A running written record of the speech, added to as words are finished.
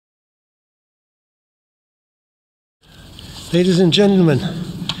Ladies and gentlemen,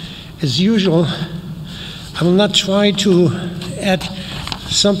 as usual, I will not try to add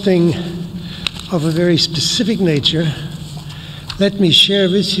something of a very specific nature. Let me share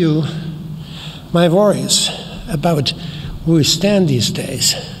with you my worries about where we stand these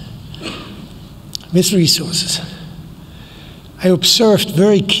days with resources. I observed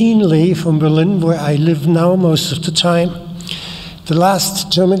very keenly from Berlin, where I live now most of the time, the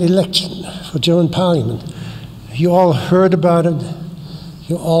last German election for German parliament. You all heard about it.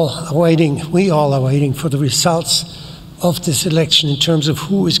 We all are waiting for the results of this election in terms of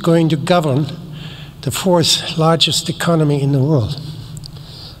who is going to govern the fourth largest economy in the world.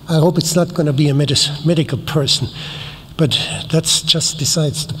 I hope it's not going to be a medical person, but that's just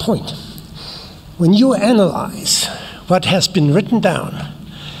besides the point. When you analyze what has been written down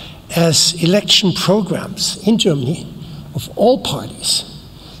as election programs in Germany of all parties,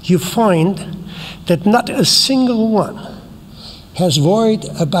 you find that not a single one has worried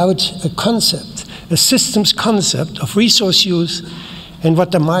about a concept, a systems concept of resource use and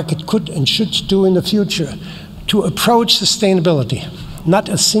what the market could and should do in the future to approach sustainability. Not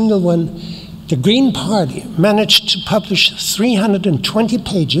a single one. The Green Party managed to publish 320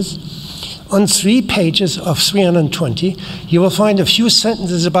 pages. On 3 pages of 320, you will find a few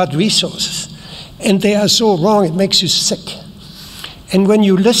sentences about resources. And they are so wrong, it makes you sick. And when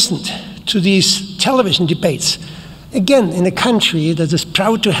you listened to these television debates, again, in a country that is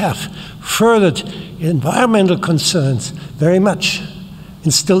proud to have furthered environmental concerns very much,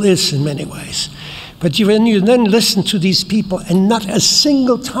 and still is in many ways. But when you then listen to these people, and not a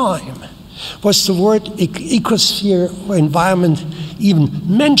single time was the word ecosphere or environment even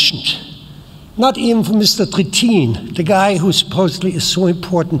mentioned. Not even for Mr. Trittin, the guy who supposedly is so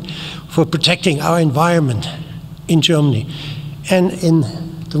important for protecting our environment in Germany and in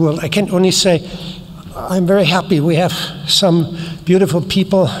the world. I can only say I'm very happy we have some beautiful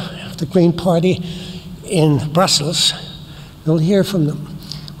people of the Green Party in Brussels. You'll hear from them.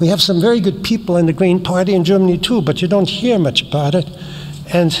 We have some very good people in the Green Party in Germany too, but you don't hear much about it,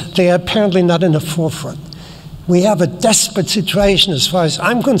 and they are apparently not in the forefront. We have a desperate situation as far as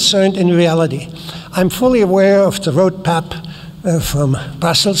I'm concerned in reality. I'm fully aware of the roadmap from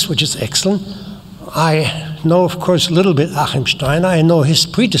Brussels, which is excellent. I know, of course, a little bit Achim Steiner. I know his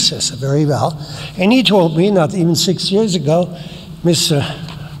predecessor very well. And he told me, not even 6 years ago, Mr.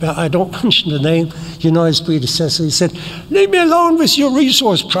 I don't mention the name, you know his predecessor, he said, leave me alone with your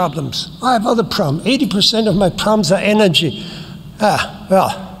resource problems. I have other problems. 80% of my problems are energy.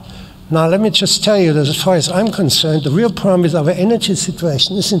 Well. Now, let me just tell you that as far as I'm concerned, the real problem with our energy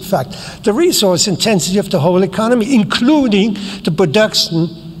situation is, in fact, the resource intensity of the whole economy, including the production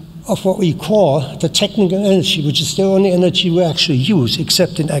of what we call the technical energy, which is the only energy we actually use,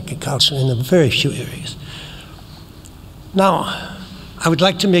 except in agriculture in a very few areas. Now, I would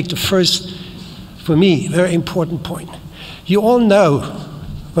like to make the first, for me, very important point. You all know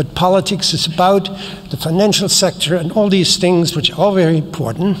what politics is about, the financial sector, and all these things, which are all very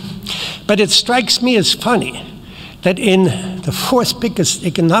important. But it strikes me as funny that in the fourth biggest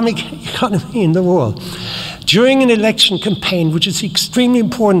economic economy in the world, during an election campaign, which is extremely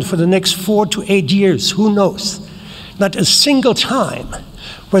important for the next 4 to 8 years, who knows, not a single time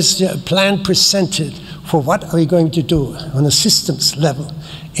was there a plan presented for what are we going to do on a systems level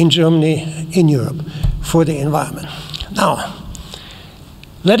in Germany, in Europe, for the environment. Now,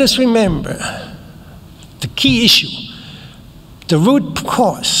 let us remember the key issue. The root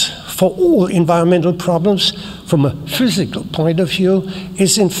cause for all environmental problems from a physical point of view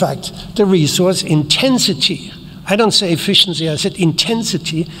is, in fact, the resource intensity. I don't say efficiency, I said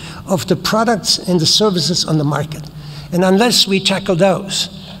intensity of the products and the services on the market. And unless we tackle those,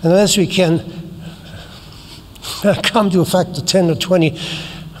 unless we can come to a factor 10 or 20,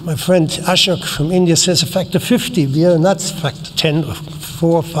 my friend Ashok from India says a factor 50. We are not factor 10 or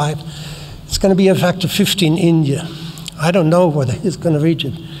 4 or 5. It's going to be a factor 50 in India. I don't know whether it's going to reach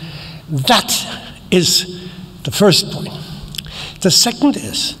it. That is the first point. The second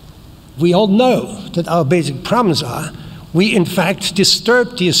is, we all know that our basic problems are, we in fact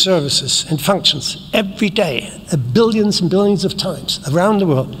disturb these services and functions every day, billions and billions of times around the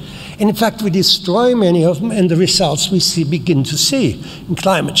world. And in fact, we destroy many of them, and the results we begin to see in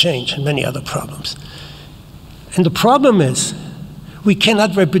climate change and many other problems. And the problem is, we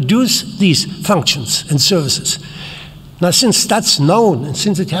cannot reproduce these functions and services. Now, since that's known, and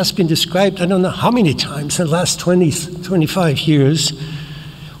since it has been described, I don't know how many times in the last 20, 25 years,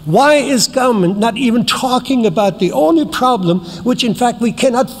 why is government not even talking about the only problem, which in fact we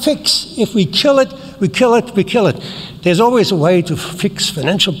cannot fix if we kill it we kill it, we kill it. There's always a way to fix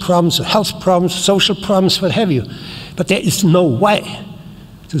financial problems, health problems, social problems, what have you. But there is no way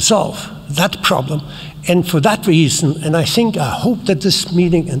to solve that problem. And for that reason, and I hope that this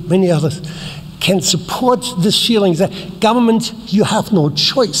meeting and many others can support this feeling that government, you have no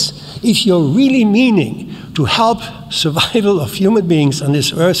choice. If you're really meaning to help survival of human beings on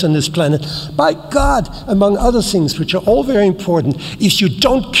this earth and this planet, by God, among other things, which are all very important, if you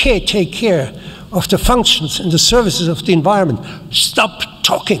don't take care of the functions and the services of the environment, stop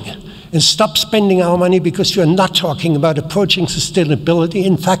talking and stop spending our money, because you're not talking about approaching sustainability.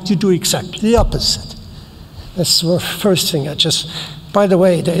 In fact, you do exactly the opposite. That's the first thing. By the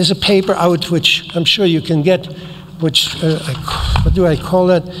way, there is a paper out which I'm sure you can get, which, what do I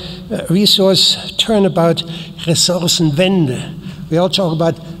call it? Resource Turnabout, Ressourcenwende. We all talk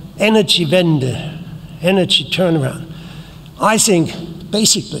about energy Wende, energy turnaround. I think,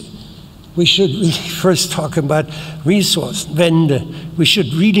 basically, we should really first talk about resource Wende. We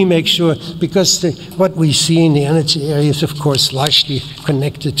should really make sure, because what we see in the energy area is, of course, largely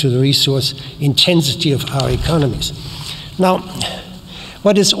connected to the resource intensity of our economies. Now,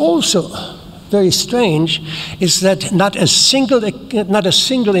 what is also very strange is that not a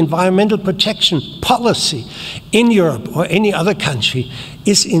single environmental protection policy in Europe or any other country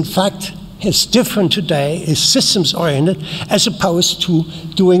is, in fact, is different today, is systems-oriented, as opposed to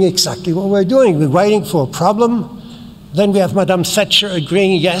doing exactly what we're doing. We're waiting for a problem, then we have Madame Thatcher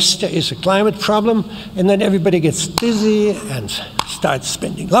agreeing, yes, there is a climate problem, and then everybody gets busy and starts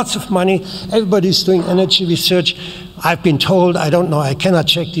spending lots of money. Everybody's doing energy research. I've been told, I don't know, I cannot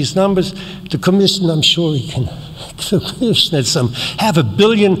check these numbers. The Commission, I'm sure we can, the Commission has €500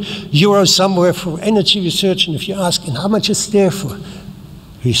 billion somewhere for energy research, and if you ask, and how much is there for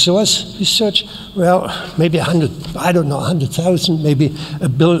resource research? Well, maybe 100, I don't know, 100,000, maybe a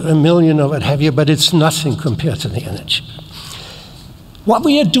million or what have you, but it's nothing compared to the energy. What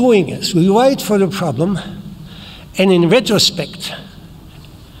we are doing is we wait for the problem, and in retrospect,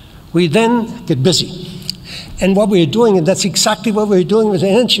 we then get busy. And what we're doing, and that's exactly what we're doing with the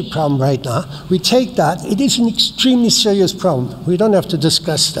energy problem right now, we take that, it is an extremely serious problem. We don't have to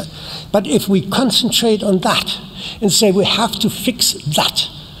discuss that. But if we concentrate on that and say we have to fix that,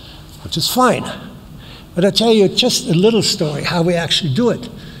 which is fine. But I tell you just a little story how we actually do it.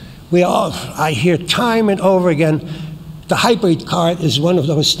 I hear time and over again, the hybrid car is one of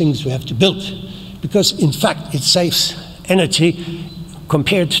those things we have to build, because in fact it saves energy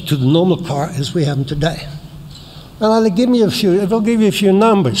compared to the normal car as we have them today. Well, I will give you a few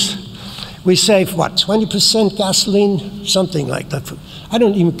numbers. We save, what, 20% gasoline? Something like that. I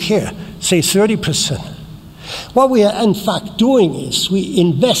don't even care. Say 30%. What we are in fact doing is we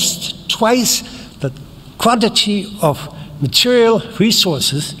invest twice the quantity of material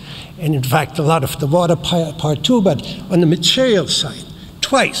resources, and in fact a lot of the water part too, but on the material side,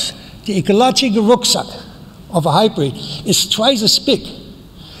 twice. The ecological rucksack of a hybrid is twice as big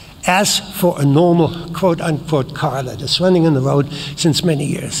as for a normal quote-unquote car that is running on the road since many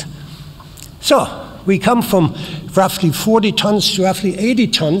years. So we come from roughly 40 tons to roughly 80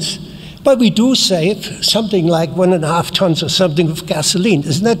 tons, but we do save something like 1.5 tons or something of gasoline.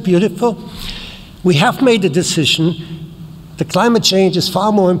 Isn't that beautiful? We have made a decision. The climate change is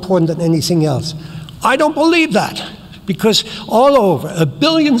far more important than anything else. I don't believe that, because all over,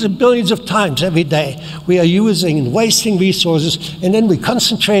 billions and billions of times every day, we are using and wasting resources, and then we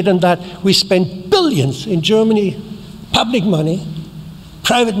concentrate on that. We spend billions in Germany, public money,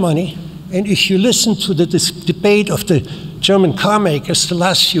 private money, and if you listen to this debate of the German car makers the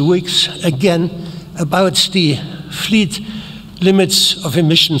last few weeks, again, about the fleet limits of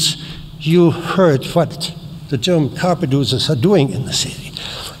emissions, you heard what the German car producers are doing in the city.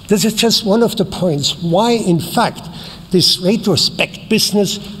 This is just one of the points why, in fact, this retrospect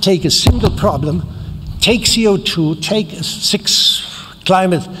business, take a single problem, take CO2, take 6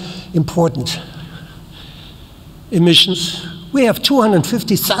 climate important emissions. We have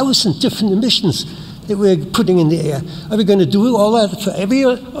 250,000 different emissions that we're putting in the air. Are we going to do all that for every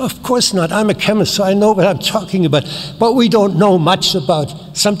year? Of course not. I'm a chemist, so I know what I'm talking about. But we don't know much about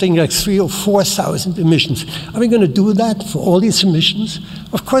something like 3,000 or 4,000 emissions. Are we going to do that for all these emissions?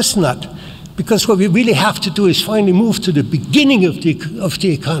 Of course not. Because what we really have to do is finally move to the beginning of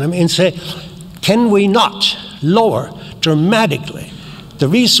the economy and say, can we not lower dramatically the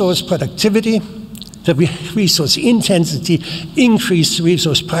resource productivity, the resource intensity, increase the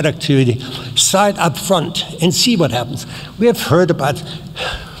resource productivity, start up front and see what happens. We have heard about,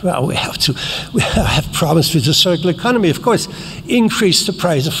 well, we have problems with the circular economy. Of course, increase the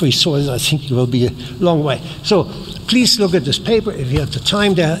price of resources. I think it will be a long way. So please look at this paper if you have the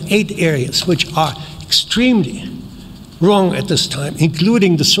time. There are 8 areas which are extremely wrong at this time,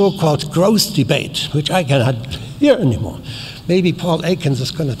 including the so-called growth debate, which I cannot hear anymore. Maybe Paul Akins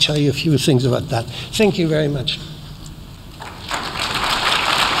is going to tell you a few things about that. Thank you very much.